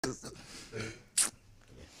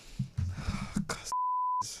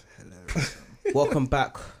Welcome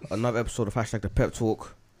back. Another episode of Hashtag the Pep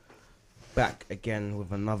Talk. Back again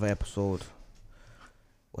with another episode.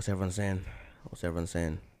 What's everyone saying?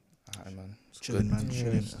 Alright, man. Chilling, man.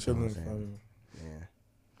 Chilling. Yeah.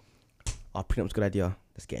 Our prenup's a good idea.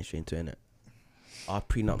 Let's get straight into it. Our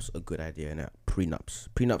prenup's a good idea, innit?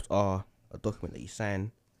 Prenups are a document that you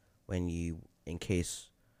sign when you, in case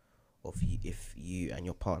of if you and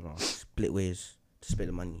your partner split ways to split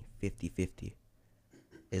the money 50-50.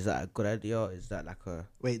 Is that a good idea? Is that like a...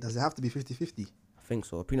 Wait, does it have to be 50-50? I think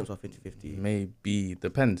so. Prenups are 50-50. Maybe.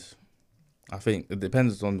 Depends. I think it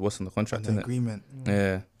depends on what's in the contract, An innit? agreement.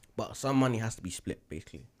 Yeah. But some money has to be split,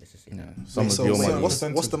 basically. Let's just say that. Some Wait, of your money.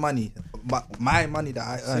 what's the money? My money that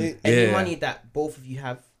I earn. Any money that both of you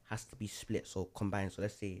have has to be split, so combined. So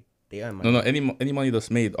let's say they earn money. No, any money that's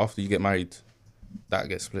made after you get married, that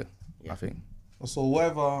gets split, I think. So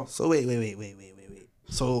whatever. So wait.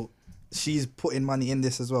 So she's putting money in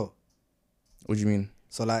this as well. What do you mean?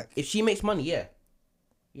 So like, If she makes money,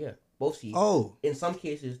 yeah, both see. oh, In some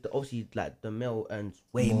cases, obviously, like the male earns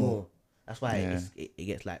way more. That's why it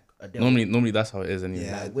gets like a deal. Normally that's how it is anyway.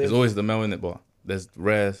 Yeah. Like, There's always the male in it, but there's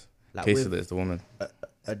rare Like cases with- that it's the woman.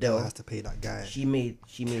 Adele has to pay that guy. She made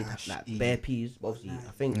Cash like in. bare peas. But obviously,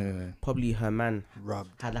 I think Yeah. probably her man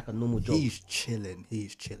Rubbed. had like a normal job. He's chilling.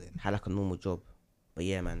 Had like a normal job. But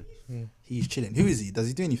yeah, man, He's chilling. Who is he? Does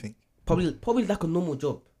he do anything? probably like a normal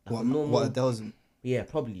job. Like What? a normal. What Adele's? Yeah,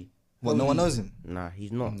 probably. What? No one knows him. Nah,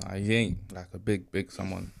 he's not. Nah, he ain't like a big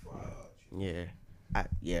someone. Yeah,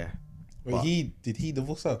 yeah. Wait, But- did he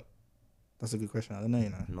divorce her? That's a good question. I don't know. You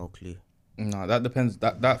know. No clue. Nah, that depends.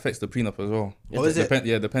 That affects the prenup as well. Oh, is it?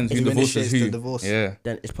 Depends Who who divorces initiates who. the divorce? Yeah.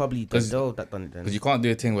 Then it's probably the 'Cause- girl that done it then. Because you can't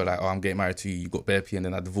do a thing where like, oh, I'm getting married to you, you got bare P, and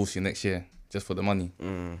then I divorce you next year just for the money.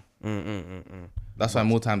 That's why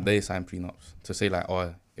more time they sign prenups to say like,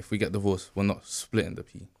 oh, if we get divorced, we're not splitting the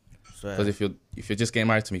P. So, Because if you're just getting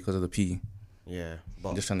married to me because of the P, yeah, I'm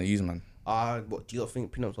but just trying to use man. what do you not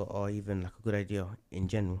think prenups are even like a good idea in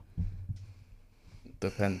general?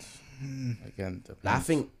 Depends. Again, depends. Like I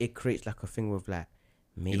think it creates like a thing with like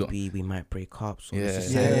don't- maybe we might break up. So Yeah. let's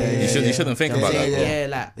just Yeah, sign yeah, it. yeah, You shouldn't think You know about what I'm that. saying? Though. Yeah,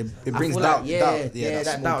 like It I brings feel doubt. like, Doubt. that that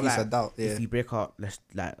small doubt. piece Like, of doubt. Yeah. if we break up, let's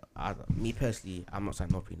like me personally, I'm not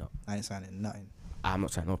signing no prenup. I ain't signing nothing. I'm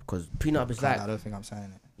not signing up because prenup is like I don't think I'm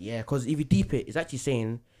signing it. yeah, because if you deep it, it's actually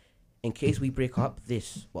saying, in case we break up,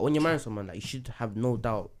 this. But when you're marrying someone, like you should have no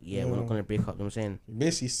doubt. Yeah, we're not gonna break up. You know what I'm saying? You're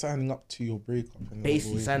basically signing up to your breakup. And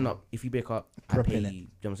Basically, then sign up. If you break up, I pay you. Prepping it. You know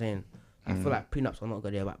what I'm saying? I feel like prenups are not good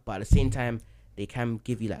idea, but at the same time, they can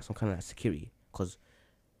give you like some kind of like security. Cause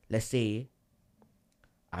let's say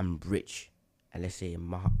I'm rich, and let's say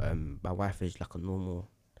my wife is like a normal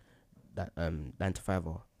 9 to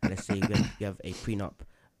 5er. Let's say we have a prenup.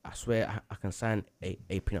 I swear I can sign a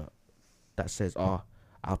prenup that says, "Oh,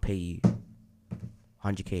 I'll pay you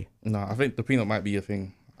 100K." No, I think the prenup might be a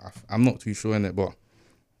thing. I'm not too sure in it, but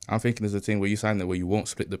I'm thinking there's a thing where you sign it where you won't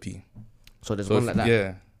split the P. So there's So one if- like that.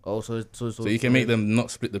 yeah. Oh, so you can make them not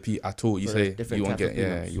split the P at all. You So say there's different you won't types get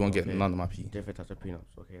of prenups. you won't get Okay. none of my P. different types of prenups.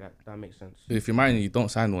 Okay, that makes sense. So if you're married and you don't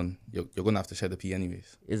sign one, you're gonna have to share the P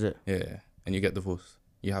anyways. Is it? Yeah, and you get divorced.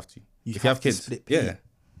 You have to. You If you have to kids, split P. yeah,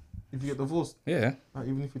 if you get divorced, yeah, like,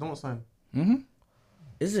 even if you don't sign.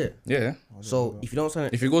 Is it? yeah. So if you don't sign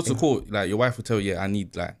it, If you go to court, like your wife will tell you, yeah, I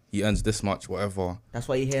need like he earns this much, whatever. that's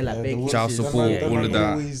why you hear like Yeah, big child cases. support, Yeah, all yeah, of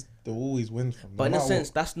yeah. that. They always win from. But in no a matter sense,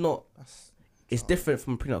 that's not. It's different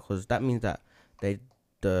from prenup because that means that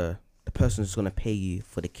the person's gonna pay you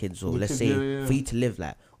for the kids, or the let's kids, say yeah. for you to live,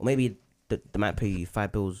 like, or maybe they might pay you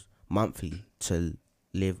 5 bills monthly to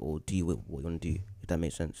live or do what you want to do. If that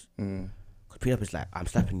makes sense. Because prenup is like I'm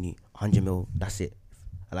slapping you 100 mil. That's it.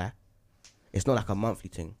 Like, it's not like a monthly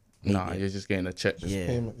thing. Nah, Maybe- you're just getting a check. yeah.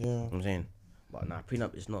 payment. Yeah. You know what I'm saying, but nah,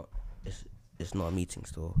 prenup is not. It's not a meeting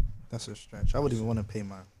still. That's a stretch. I wouldn't even want to pay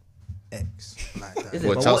my ex like that. Is it?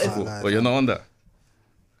 What But child what if- support? Like Well, you're not on that.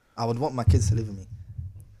 I would want my kids to live with me,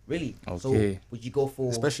 Really? Okay. So would you go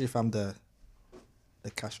for? especially if I'm the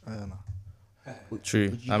cash earner. True,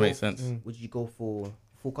 Would you that go makes sense. Would you go for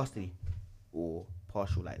full custody or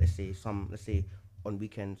partial? Like let's say on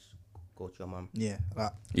weekends go to your mum. Yeah,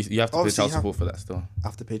 like You have to pay Obviously, child you have- support for that still. I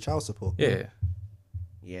have to pay child support. Yeah,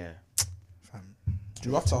 Yeah. Fam.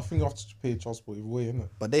 You have to. I think you have to pay child support either way, innit?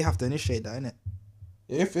 But they have to initiate that, innit?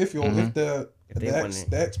 If If they want it.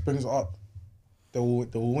 the ex brings it up, they will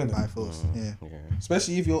win By it. force. Yeah. Yeah.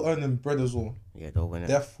 Especially if you're earning bread as well. Yeah, they'll win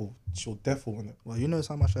it. She'll definitely win it. Well, you know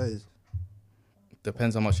how much that is.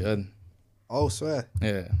 depends how much you earn. Oh, swear.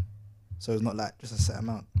 Yeah, So it's not like just a set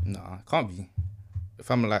amount. nah, it can't be.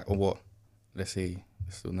 If I'm like, let's say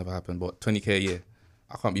this will never happen, but 20K a year,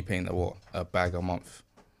 I can't be paying a bag a month.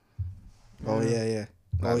 Oh yeah.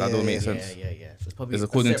 Like, that don't make sense. Yeah. So it's probably It's a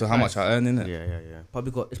according set to how much price. I earn, innit? Yeah.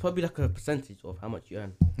 It's probably like a percentage of how much you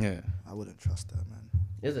earn. Yeah. I wouldn't trust that, man.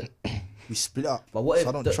 Is it? We split up. But what if so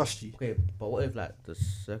I don't the- trust you. Okay, but what if like the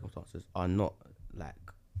circumstances are not like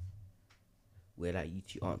where like you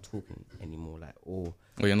two aren't talking anymore, like or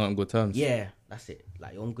Well, you're not on good terms. yeah, that's it.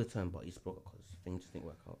 Like you're on good terms, but you broke up because things just didn't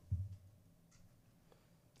work out.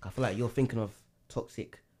 I feel like you're thinking of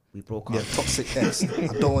toxic. We broke up. Yeah, toxic ex. I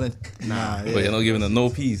don't want to. Nah. But you're not giving her no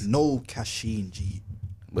peas. No cashin, G.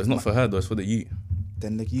 But it's not for her though, it's for the youth.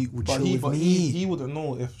 Then the you would But chill with me. he wouldn't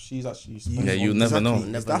know if she's actually. Yeah, you never know.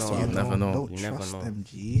 Never That's know. what you You never know. Don't You never trust know. them,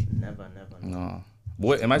 G. Never know. No.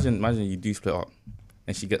 Boy, imagine you do split up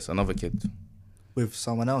and she gets another kid. With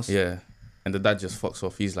someone else. Yeah. And the dad just fucks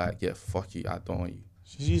off. He's like, yeah, fuck you. I don't want you.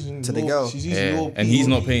 She's using To the girl. She's using Yeah. your And he's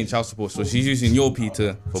not P. paying child support. So she's using your P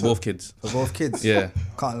for both kids. For both kids. Yeah.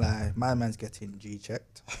 Can't lie. My man's getting G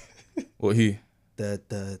checked. Or who?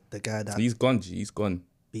 The guy that He's gone, G. He's gone.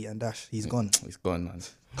 beat and dash. He's gone. He's gone, man.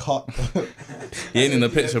 Cut. He ain't in the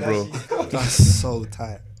picture, bro. That's so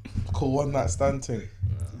tight. Cool one night stand thing.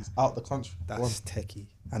 He's out the country. That's One. techie.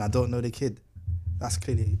 And I don't know the kid. That's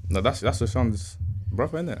clearly. No, that's the son's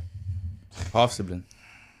brother, innit? Half sibling.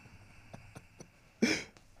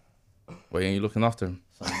 Wait, ain't you looking after him?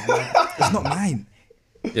 It's not mine.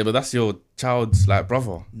 Yeah, but that's your child's like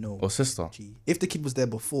brother No. or sister. G. If the kid was there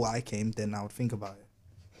before I came, then I would think about it.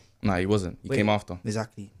 Nah, he wasn't. He Wait. came after.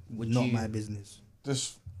 Exactly. Would Not you- my business.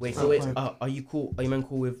 Just Wait, fair so wait, point. are you cool? Are you man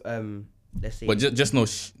cool with let's say? But just know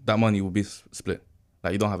that money will be split.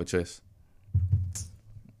 Like you don't have a choice.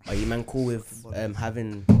 Are you man cool with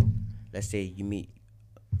having, let's say you meet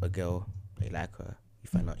a girl, you like her, you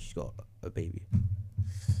find out she's got a baby,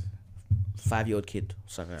 5-year-old kid,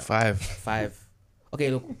 something like that. 5. Okay,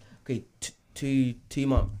 look, okay, 2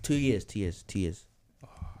 months, 2 years.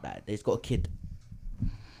 Like they've got a kid.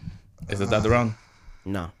 Is the dad around?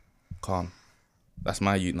 Nah, Calm. That's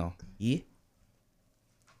my youth now. yeah.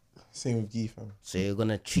 same with Gee, fam. So you're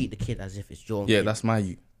gonna treat the kid as if it's your own Yeah, kid. that's my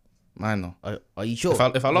youth. Mine now. Are you sure?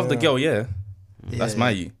 If I love the Yeah. girl, yeah, that's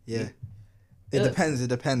my youth. Yeah. Yeah. It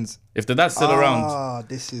depends. If the dad's still around, Ah,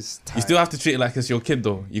 this is tight. you still have to treat it like it's your kid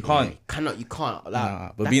though. You can't. You can't. Like,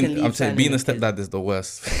 Nah, but that can leave I'm saying sign being a in the kid. stepdad is the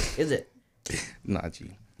worst. Is it? Nah,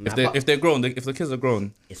 G. Nah, If they're grown, if the kids are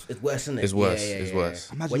grown, It's worse, isn't it? it's worse. It's worse.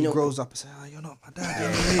 Imagine When he you're- grows up and say, "Oh, you're not my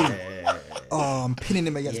dad." Oh, I'm pinning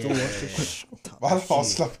him against the wall. Shut up. But I'll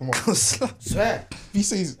slap him off. Slap. Swear. If he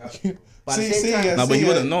says, But at the same time- Nah, but you yeah.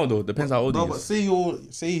 wouldn't know though. Depends how old No, he but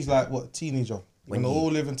is. say he's like what teenager. When they're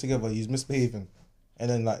all living together, he's misbehaving, and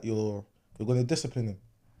then like you're gonna discipline him.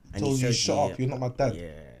 And Tells he you says, shut yeah. up, you're not my dad. Yeah.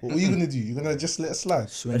 What are you gonna do? You're gonna just let it slide.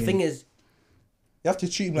 The thing is, You have to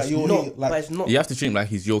treat him like it's you're not, like but it's not. You have to treat him like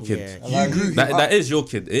he's your kid. Yeah. like, you, That is your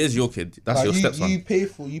kid. It is your kid. That's like, your you, stepson.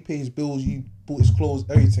 you pay his bills, you bought his clothes,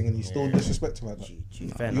 everything, and you still disrespect him like that.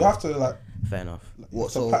 Fair You enough. have to like. Fair enough.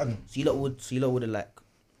 It's a pattern. So you lot would like,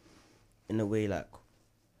 in a way, like,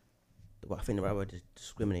 well, I think the right word is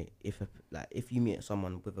discriminate. If you meet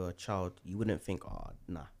someone with a child, you wouldn't think, oh,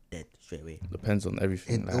 nah, dead straight away. Depends on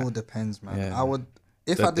everything. It like, all depends, man. yeah. I would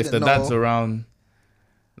if the- I didn't the know. dad's around,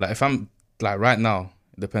 like if I'm like right now,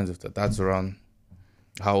 it depends if the dad's around,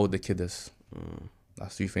 how old the kid is.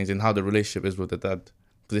 That's two things, and how the relationship is with the dad.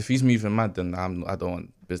 Because if he's moving mad, then I don't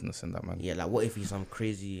want business in that, man. Yeah, like what if he's some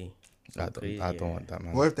crazy? I don't want that,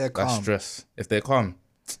 man. What if they're That's calm? stress. If they're calm,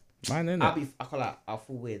 mine innit? I'll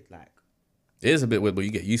feel weird, like, It is a bit weird, but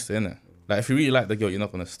you get used to it, innit? Like if you really like the girl, you're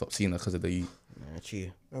not gonna stop seeing her because of the youth.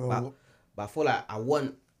 true. Oh. But I feel like I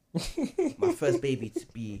want my first baby to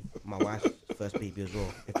be my wife's first baby as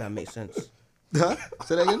well, if that makes sense. Huh?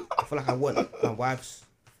 Say that again. I feel like I want my wife's.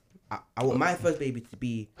 I want my first baby to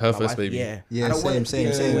be Her my first wife, baby. Yeah, Yeah, I don't want it to be same,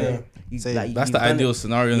 the same. way you- Same. like, That's you've the done ideal it.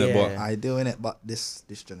 scenario, innit? Yeah. But I doing it, but this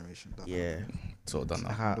generation done. Yeah, it's all done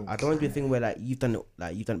like now. I don't want to be a thing where like you've done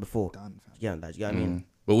it before. Done, fam. Yeah, like, you know what I mean.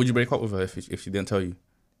 But would you break up with her if she didn't tell you?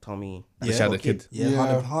 Tell me. If she had a kid?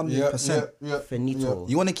 Yeah, 100%. Yeah. Finito.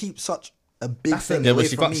 You want to keep such a big That's thing it. Yeah, away but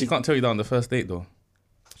she from can't. me. She can't tell you that on the first date, though.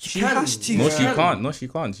 She has to. No, Yeah. she can't. No, she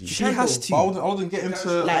can't. G. She has But I to. wouldn't get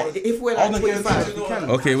into Like if we're I like wouldn't get 25, into- we can.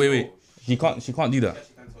 Okay, wait. She can't do that.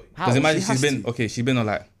 How? Because imagine She has she's been on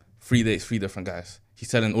like 3 dates, 3 different guys. She's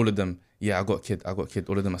telling all of them, yeah, I got a kid.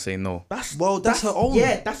 All of them are saying no. That's her own.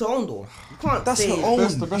 Yeah, that's her own though. You can't. That's say, her own.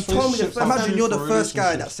 the best You told me the relationships first are- time. Imagine you're the for first guy that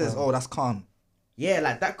relationships, says, man. "Oh, that's calm." Yeah,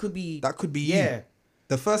 like that could be. That could be Yeah. you.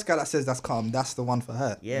 The first guy that says that's calm, that's the one for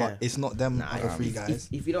her. Yeah. But it's not them Nah, other three if, guys.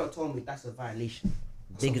 if you don't tell me, that's a violation.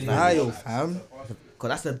 Biggest Ayo, violation. fam. Cause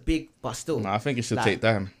that's a big, but still. Nah, I think it should Like- take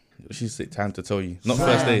time. she's take time to tell you. Not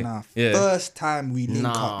first day. Nah. Yeah. First time we link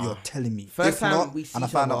Nah. up, you're telling me. First If time not, we see and I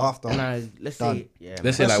each found out other, after. and let's Done. say, yeah,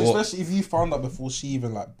 Let's say man. like what? Especially if you found out before she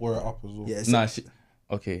even like brought it up as well. Yeah, it's Nah,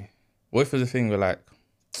 okay. What if there's a thing where like,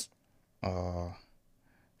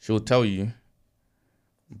 she'll tell you,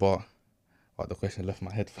 but the question left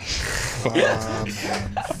my head.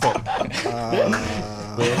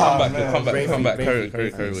 Come back. Carry.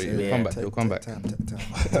 He'll come back.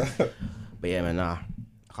 But yeah, man, nah,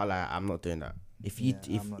 I can't lie, I'm not doing that. If you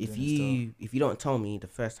if you don't tell me the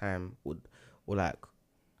first time, or like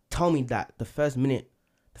tell me that the first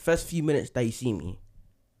few minutes that you see me,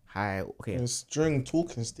 hi, okay, It's during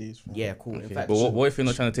talking stage. Fam. yeah, cool. Okay, In fact, but what if you're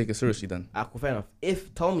not trying to take it seriously then? cool, fair enough.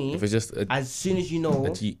 Tell me If it's just as soon as you know,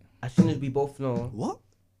 a cheat. as soon as we both know. What?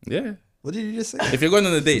 Yeah. What did you just say? If you're going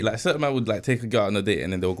on a date, like certain man would like take a girl on a date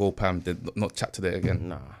and then they'll go Pam, then not chat to her again.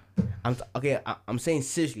 Nah, I'm saying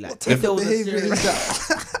seriously, like What type if there of was a behavior is serious,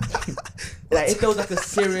 that? like if there was like a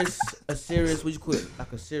serious, what do you call it?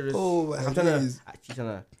 Like a serious. Oh, my I'm days. actually trying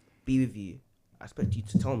to be with you. I expect you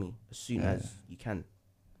to tell me as soon as you can,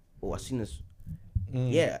 or as soon as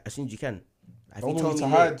as soon as you can. Like, if I you don't tell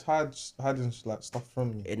want me to late, hiding like stuff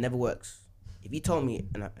from me. it never works. If you tell me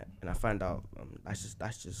and I find out,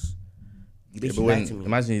 that's just you Yeah, basically but lied to me.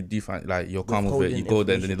 imagine you do find like you're calm with it, Withholding you go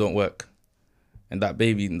there and then it don't work, and that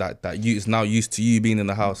baby that you is now used to you being in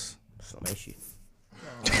the house. It's not my issue.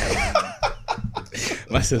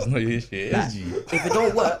 Man says not your issue. It Like, is you. if it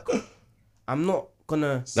don't work, I'm not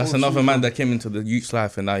gonna. That's another man that came into the youth's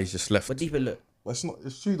life and now he's just left. But deep it, look. But it's not.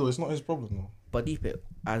 It's true though. It's not his problem though. But deep it,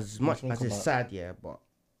 as much think as it's about it. sad, yeah, but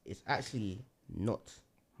it's actually not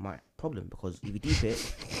my problem because if you deep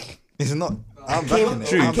it, It's not. I'm came, backing it.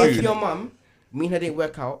 True, I'm came backing to it. your mum, me and her didn't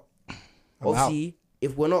work out. I'm Obviously,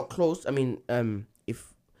 if we're not close, I mean,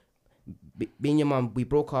 if me and your mum we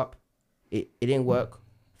broke up, it didn't work.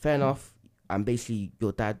 Fair enough. I'm basically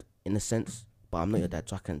your dad in a sense, but I'm not your dad,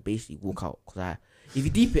 so I can basically walk out because if you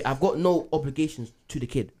deep it, I've got no obligations to the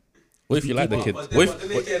kid. What if you like the kid? But What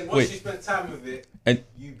then if, again, once you spend time with it, and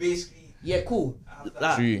you basically Yeah, cool.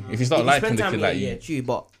 Like, true. If you start if liking spend the time kid with like her, you, yeah, true.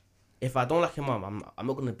 But if I don't like your mum, I'm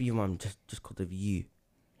not gonna be your mum just because of you.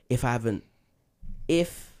 If I haven't,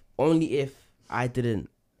 if I didn't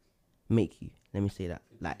make you, let me say that.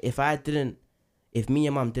 Like if me and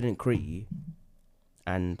your mum didn't create you,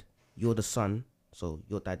 and you're the son, so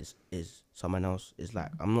your dad is someone else. It's like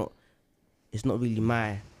it's not really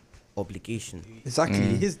my obligation. Exactly.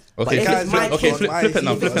 His. okay, if it's my kid- flip it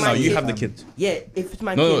now. if it's my You kid, have the kid. Yeah, if it's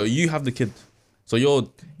my No, kid, you have the kid. So you're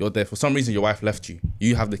there for some reason. Your wife left you.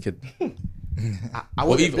 You have the kid. I Or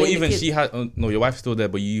wouldn't blame the even kid. she had. No, your wife's still there,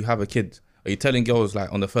 but you have a kid. Are you telling girls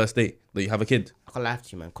like on the first date that you have a kid? I can't lie to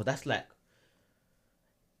you, man, because that's like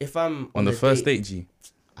if I'm On the first date, G,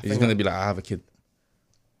 he's think gonna be like, I have a kid.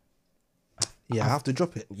 Yeah, I have to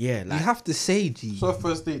drop it. Yeah, You like have to say, G. So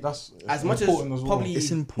first date. That's as much as important as well. probably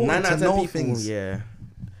It's important 9 out to of 10 know people, things. yeah,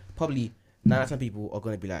 probably 9 out of 10 people are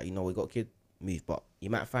gonna be like, you know, we got a kid, move. But you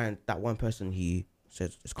might find that one person who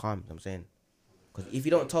says it's calm. You know what I'm saying, because if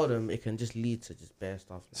you don't tell them, it can just lead to just bare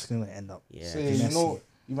stuff. It's gonna end up. Yeah, Say, Messy.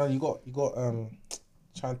 you know, you got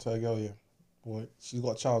trying to a girl, yeah, boy, she's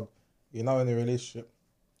got a child. You're now in a relationship.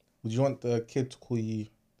 Would you want the kid to call you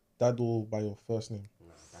dad or by your first name?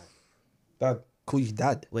 Dad. Call you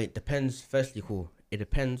dad. Wait, depends. Firstly, cool. It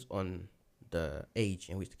depends on the age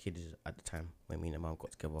in which the kid is at the time when me and the mom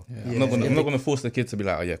got together. Yeah. I'm not gonna force the kid to be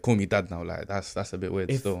like, oh yeah, call me dad now. Like that's a bit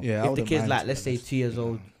weird still. Yeah, I If the wouldn't kid's mind, like, to let's be say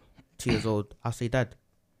 2 years old, I'll say dad.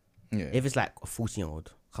 Yeah. If it's like a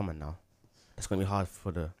 14-year-old, come on now, that's gonna be hard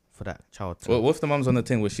for that child. To, What if the mom's on the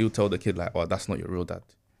thing where she'll tell the kid like, oh, that's not your real dad.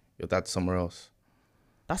 Your dad's somewhere else.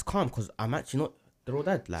 That's calm because I'm actually not the real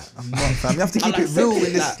dad. Like, I'm not, fam. You have to keep I'll it real accept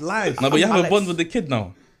in it, this life. No, but you have a Alex- bond with the kid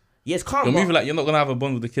now. yeah, it's calm. You're but, moving like you're not gonna have a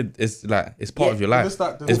bond with the kid. It's like it's part Yeah, of your but life. it's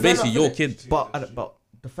like the- It's Fair basically enough, your innit? kid. but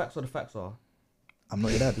the facts are, I'm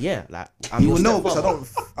not your dad. yeah, like I'm You your will know because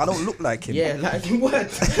stepfather. I don't look like him. Yeah, like you would.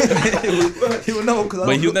 He will know because I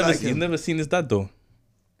But don't you've look never like you've him. never seen his dad though.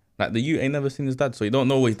 Like the you ain't never seen his dad, so you don't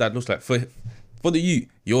know what his dad looks like. For the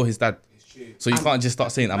you're his dad. it's true. So you can't just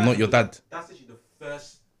start saying I'm not your dad. That's actually the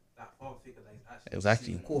first father figure that he's actually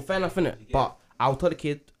Exactly. seen. Cool, fair enough, innit? But I'll tell the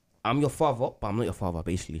kid, I'm your father, but I'm not your father,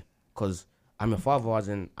 basically. Because I'm your father as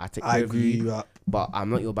in I take I care of grew you, you up, but I'm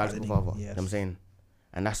not your biological father. Yes. You know what I'm saying?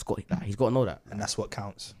 And that's got like, he's got to know that. and that's what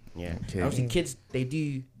counts. Yeah. Okay. And obviously, kids, they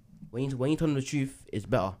do, when you tell them the truth, it's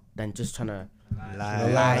better than just trying to Lie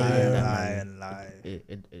and lie.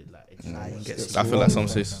 it's Lying gets I feel like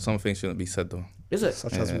swallowed, some things shouldn't be said though. Is it?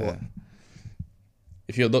 Such as Yeah. what?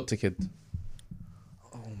 If you adopt a kid,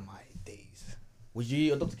 Oh my days. Would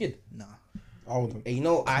you adopt a kid? Nah. I wouldn't. You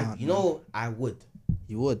know, Can't, I would.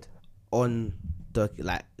 You would. On the,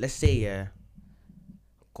 like, let's say, yeah,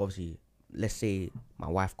 obviously, let's say my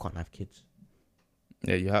wife can't have kids.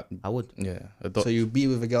 Yeah, you have. I would. Yeah, adopt. So you be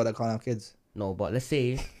with a girl that can't have kids? No, but let's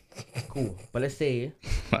say, cool. But let's say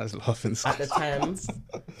I was laughing. at the time,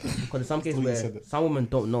 because in some cases Thought you where said it. some women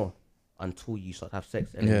don't know until you start to have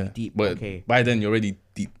sex and then Yeah, you deep, but okay, by then you're already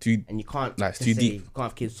deep. Too. and you can't, Like, it's just too say, deep. you can't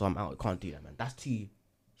have kids, so I'm out. You can't do that, man. That's too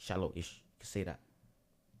shallow-ish. You can say that.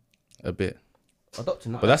 A bit.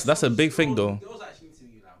 Adopting, But that's a big thing though. Girls actually need to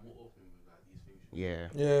be like more open with like these things. yeah.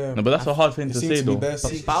 Yeah. No, but that's a hard thing It to seems say to be though. bare But,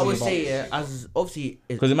 secrecy I would about say, it. yeah, as obviously,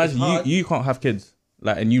 Because imagine it's hard. you can't have kids,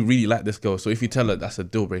 like, and you really like this girl. So if you tell her that's a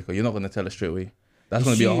deal breaker, you're not gonna tell her straight away. That's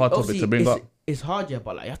gonna be a hard topic to bring up. It's hard, yeah,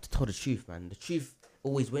 but like you have to tell the truth, man. The truth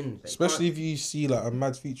always wins. Like, Especially if you see like a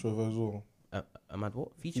mad feature of her as well. a mad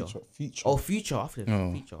what feature? Feature. Oh, future after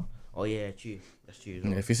Oh. feature. Oh yeah, true. That's true. As Yeah,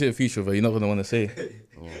 well. if you see a future of her, you're not gonna want to say.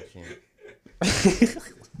 Yeah, true.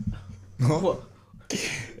 What?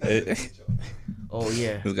 This Oh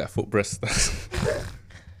yeah. got foot breasts.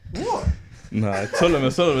 What? Nah,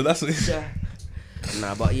 Solomon. That's what. Yeah.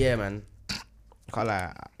 Nah, but yeah, man. Can't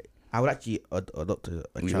lie. I would actually adopt a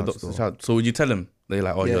You child. adopt still. a child. So would you tell them? They're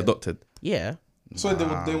like, oh, Yeah. you're adopted. Yeah. So they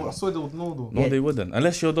would. I swear they would know though. No, Yeah. they wouldn't.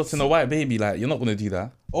 Unless you're adopting a white baby, like you're not gonna do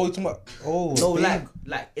that. Oh, you're talking about. Oh. No, babe.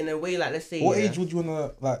 like in a way, like let's say. What yeah, age would you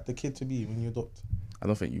wanna like the kid to be when you adopt? I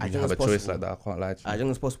don't think you As can young have a as choice possible. like that. I can't lie to you. as young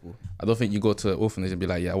as possible. I don't think you go to an orphanage and be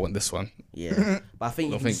like, yeah, I want this one. Yeah. But I think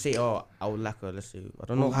you Don't can think- say, oh, I would like a, let's say, I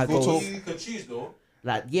don't know Well, how it go goes. to- You can choose though.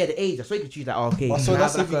 Like, yeah, the age. I swear you can choose that. Oh, okay. But you so can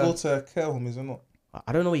that's have if you like go to a care home, is it not?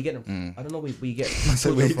 I don't know where you get them from. I don't know where you get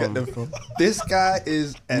So where you get them from? This guy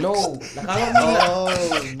is X. No, like I don't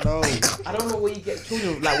mean like, Oh no. I don't know where you get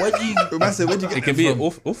children. Like, where do you? Man said, where'd you get It can them be from?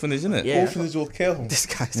 an orphanage, isn't it? Yeah. Orphanage or care home. This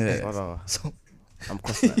guy's Yeah. X. Hold on. So, I'm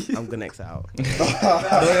crossing that. I'm gonna X it out.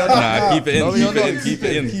 Nah, keep it in. No, keep you're it not. in. Keep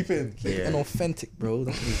it in. Keep it in. Yeah. an authentic, bro.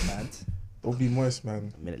 Don't be mad. Don't be moist,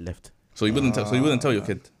 man. A minute left. So you wouldn't. So you wouldn't tell your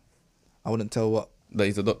kid I wouldn't tell what. that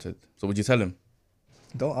he's adopted. So would you tell him?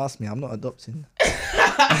 Don't ask me. I'm not adopting.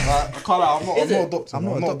 I can't lie, I'm not adopting. I'm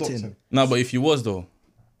not adopting. No, but if you was though.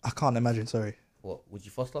 I can't imagine. Sorry. What would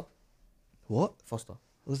you foster? What? Foster.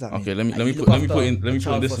 What does that mean? Okay, let me you put look let me put in after let me a put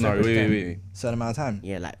in child this for a scenario. separate Wait. Certain amount of time.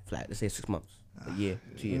 Yeah, like let's say 6 months, a year,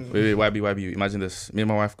 2 years. Wait, YB. Imagine this. Me and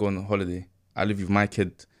my wife go on holiday. I live with my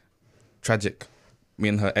kid. Tragic. Me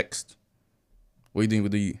and her ex. What are you doing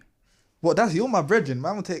with you? What? That's you're my brethren.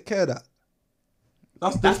 Man will take care of that.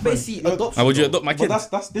 That's That's different. basically You're- adoption. How would you though. adopt my But kid?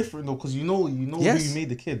 that's different though, because you know Yes. who you made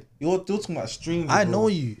the kid. You're talking about strangers. I bro. know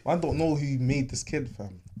you. I don't know who made this kid,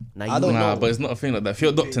 fam. Now I you don't Nah, know. but it's not a thing like that. If you're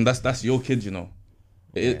adopting, that's your kid, you know.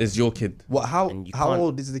 It's your kid. What? How? And you How can't-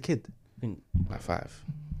 old is the kid? Like 5.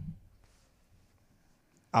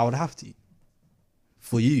 I would have to.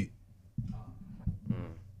 For you.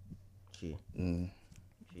 Gee.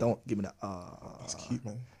 Don't give me that. That's cute,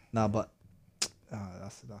 man. Nah, but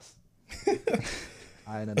that's.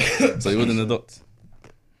 I ain't know. So you wouldn't adopt.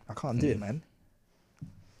 I can't do it, man.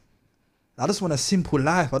 I just want a simple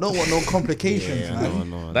life. I don't want no complications, Yeah, man.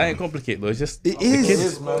 no. That ain't complicated though. It's just It the is. kids. It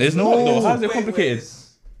is, man. It's not though. How's it complicated?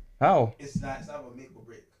 How? It's like it's either make or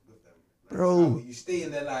break with them. Like, Bro. it's either you stay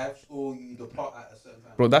in their lives or you depart at a certain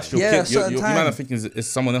time. Bro, that's your Yeah, kid. certain You might time. not think it's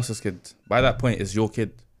someone else's kid. By that point, it's your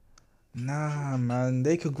kid. Nah, man.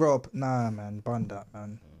 They could grow up. Nah, man. Bun that,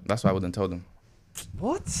 man. That's why I wouldn't tell them.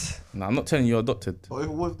 What? Nah, I'm not telling you you're adopted. But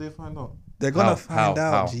what if they find out? They're gonna How? find How?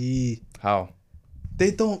 out. How? G. How?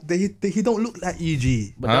 They don't. He don't look like you,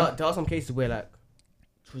 G. But Huh? there are some cases where like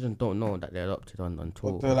children don't know that they're adopted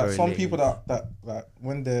until. But there are like very some late people age. that like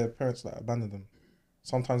when their parents like abandon them,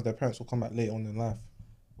 sometimes their parents will come back later on in life.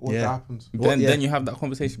 What Yeah. happens? Then yeah. then you have that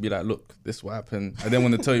conversation. Be like, look, this is what happened. I didn't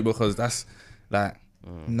want to tell you because that's like.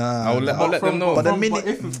 Nah. I'll let them know. But the But minute-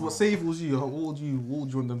 if it was, say if it was you, what would you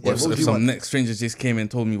want them to Yeah, If, what would if you some want? next stranger just came and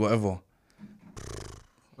told me whatever.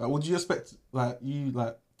 Like, would you expect like you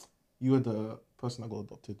were the person that got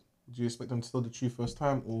adopted? Would you expect them to tell the truth first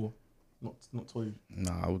time or not tell you?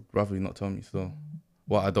 Nah, I would rather you not tell me. So,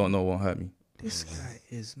 what I don't know won't hurt me. This guy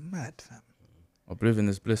is mad, fam. Oblivion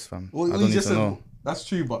is bliss, fam. Well, I you don't need just to said know. that's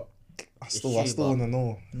true, but I still true, but- want to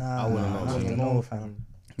know. Nah, I wouldn't know, I too. wouldn't know, fam.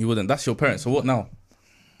 You wouldn't. That's your parents. So what now?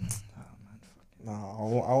 Nah,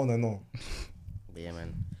 I want to know. But yeah,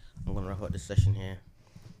 man. I'm gonna wrap up this session here.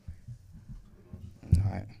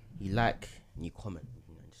 Alright. You like and you comment.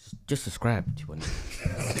 You know, just subscribe to one.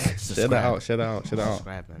 Share that out. Share that out. Share that out.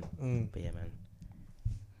 Subscribe, man. But yeah, man.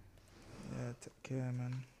 Yeah, take care,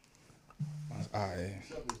 man. Alright.